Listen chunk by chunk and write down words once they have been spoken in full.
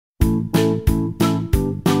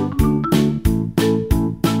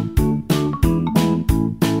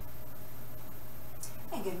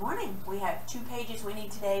same. We have 2 pages we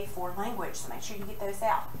need today for language, so make sure you get those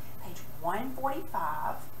out. Page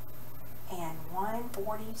 145 and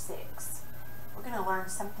 146. We're going to learn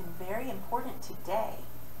something very important today.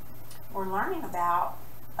 We're learning about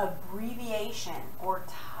abbreviation or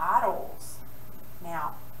titles.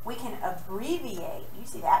 Now, we can abbreviate. You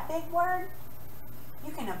see that big word?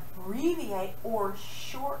 You can abbreviate or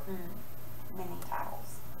shorten many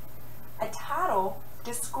titles. A title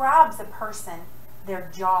describes a person, their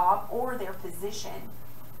job, or their position.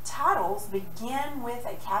 Titles begin with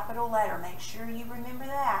a capital letter. Make sure you remember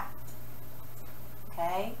that.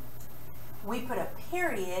 Okay? We put a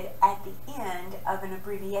period at the end of an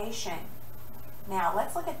abbreviation. Now,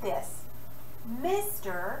 let's look at this.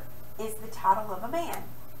 Mr. is the title of a man.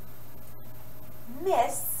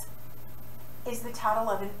 Miss is the title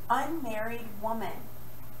of an unmarried woman.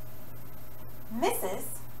 Mrs.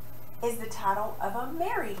 is the title of a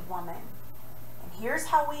married woman. And here's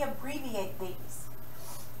how we abbreviate these.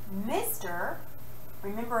 Mr.,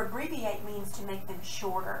 remember, abbreviate means to make them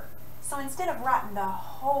shorter. So instead of writing the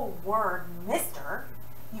whole word Mr.,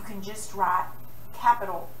 you can just write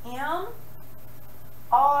capital M,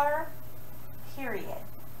 R, period.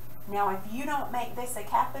 Now, if you don't make this a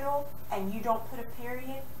capital and you don't put a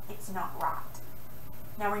period, it's not right.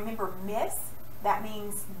 Now remember, Miss, that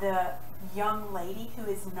means the young lady who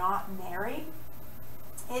is not married.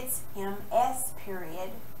 It's MS,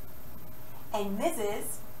 period. And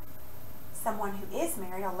Mrs., someone who is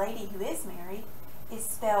married, a lady who is married, is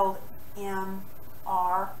spelled MRS,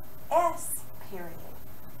 period.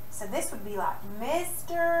 So this would be like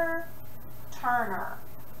Mr. Turner.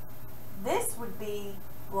 This would be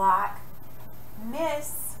like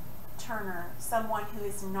Miss Turner, someone who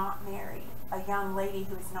is not married, a young lady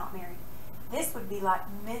who is not married. This would be like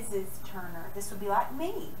Mrs. Turner. This would be like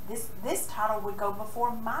me. This title would go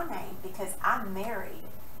before my name because I'm married.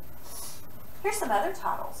 Here's some other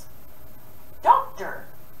titles. Doctor.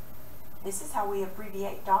 This is how we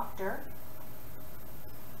abbreviate doctor.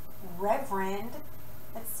 Reverend.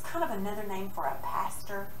 That's kind of another name for a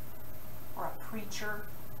pastor or a preacher.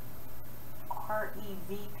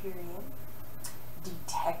 R-E-V, period.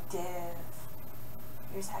 Detective.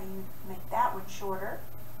 Here's how you make that one shorter.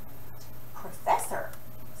 Professor.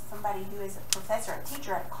 Somebody who is a professor, a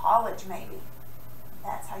teacher at college maybe.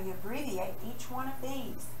 That's how you abbreviate each one of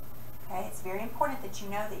these. Okay, it's very important that you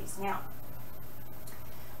know these. Now,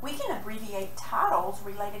 we can abbreviate titles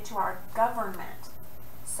related to our government.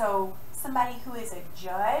 So, somebody who is a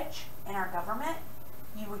judge in our government,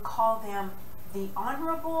 you would call them the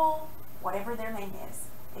Honorable, whatever their name is.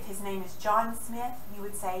 If his name is John Smith, you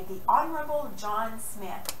would say the Honorable John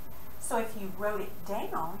Smith. So if you wrote it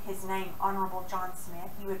down, his name, Honorable John Smith,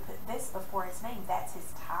 you would put this before his name. That's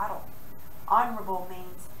his title. Honorable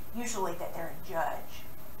means usually that they're a judge.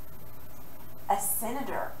 A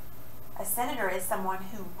senator. A senator is someone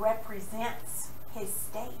who represents his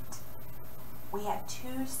state. We have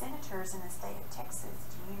 2 senators in the state of Texas.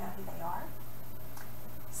 Do you know who they are?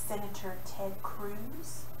 Senator Ted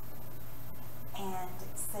Cruz and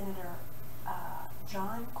Senator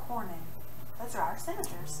John Cornyn. Those are our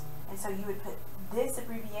senators. And so you would put this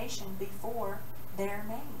abbreviation before their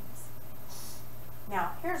names.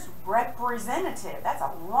 Now, here's representative. That's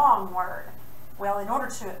a long word. Well, in order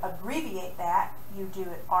to abbreviate that, you do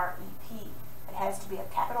it R-E-P. It has to be a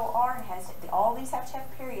capital R, and it has to, all these have to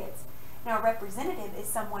have periods. Now, a representative is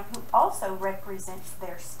someone who also represents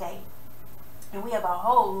their state. And we have a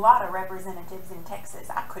whole lot of representatives in Texas.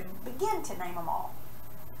 I couldn't begin to name them all.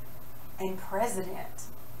 And president,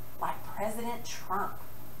 like President Trump.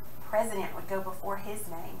 President would go before his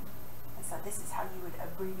name. And so this is how you would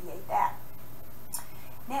abbreviate that.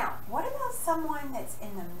 Now, what about someone that's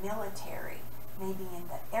in the military? Maybe in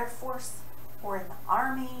the Air Force, or in the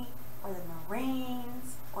Army, or the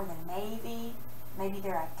Marines, or the Navy. Maybe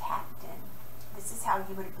they're a captain. This is how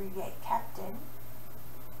you would abbreviate captain.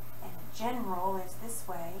 And a general is this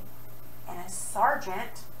way. And a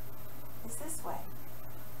sergeant is this way.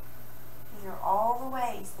 These are all the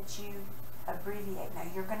ways that you abbreviate. Now,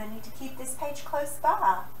 you're going to need to keep this page close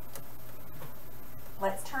by.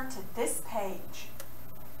 Let's turn to this page.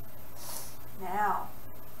 Now,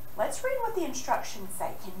 let's read what the instructions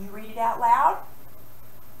say. Can you read it out loud?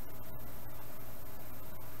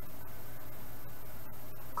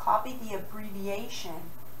 Copy the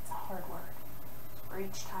abbreviation. It's a hard word for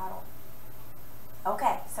each title.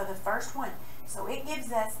 Okay, so the first one. So it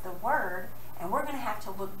gives us the word, and we're going to have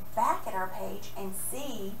to look back at our page and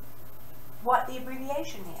see what the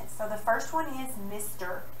abbreviation is. So the first one is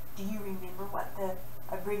Mr. Do you remember what the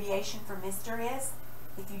abbreviation for Mr. is?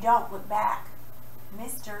 If you don't, look back.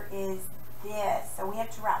 Mr. is this. So we have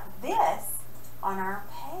to write this on our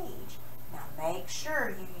page. Now make sure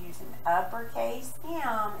you use an uppercase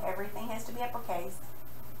M. Everything has to be uppercase.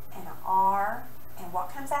 And an R. And what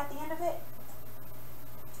comes at the end of it?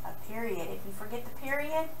 A period. If you forget the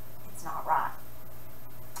period, it's not right.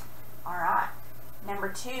 All right. Number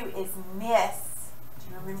 2 is miss. Do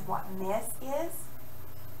you remember what miss is?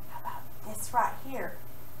 How about this right here?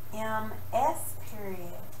 MS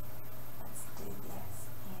period. Let's do this.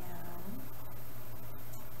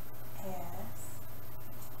 MS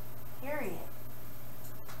period.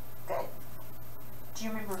 Good. Do you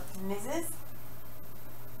remember Mrs.?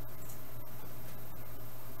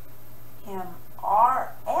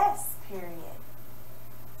 MRS period.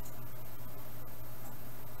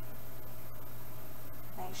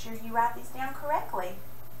 Make sure you write these down correctly.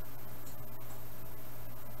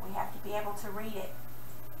 We have to be able to read it.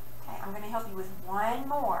 Okay, I'm going to help you with one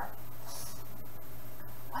more.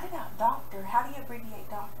 What about doctor? How do you abbreviate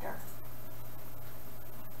doctor?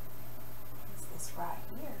 It's this right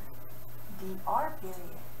here. DR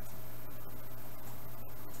period.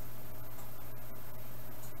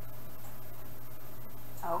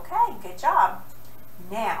 Okay, good job.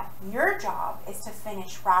 Now, your job is to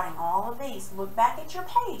finish writing all of these. Look back at your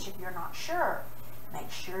page if you're not sure.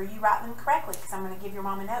 Make sure you write them correctly, because I'm going to give your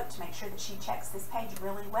mom a note to make sure that she checks this page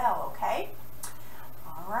really well, okay?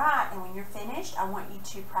 All right, and when you're finished, I want you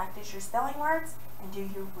to practice your spelling words and do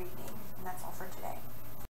your reading. And that's all for today.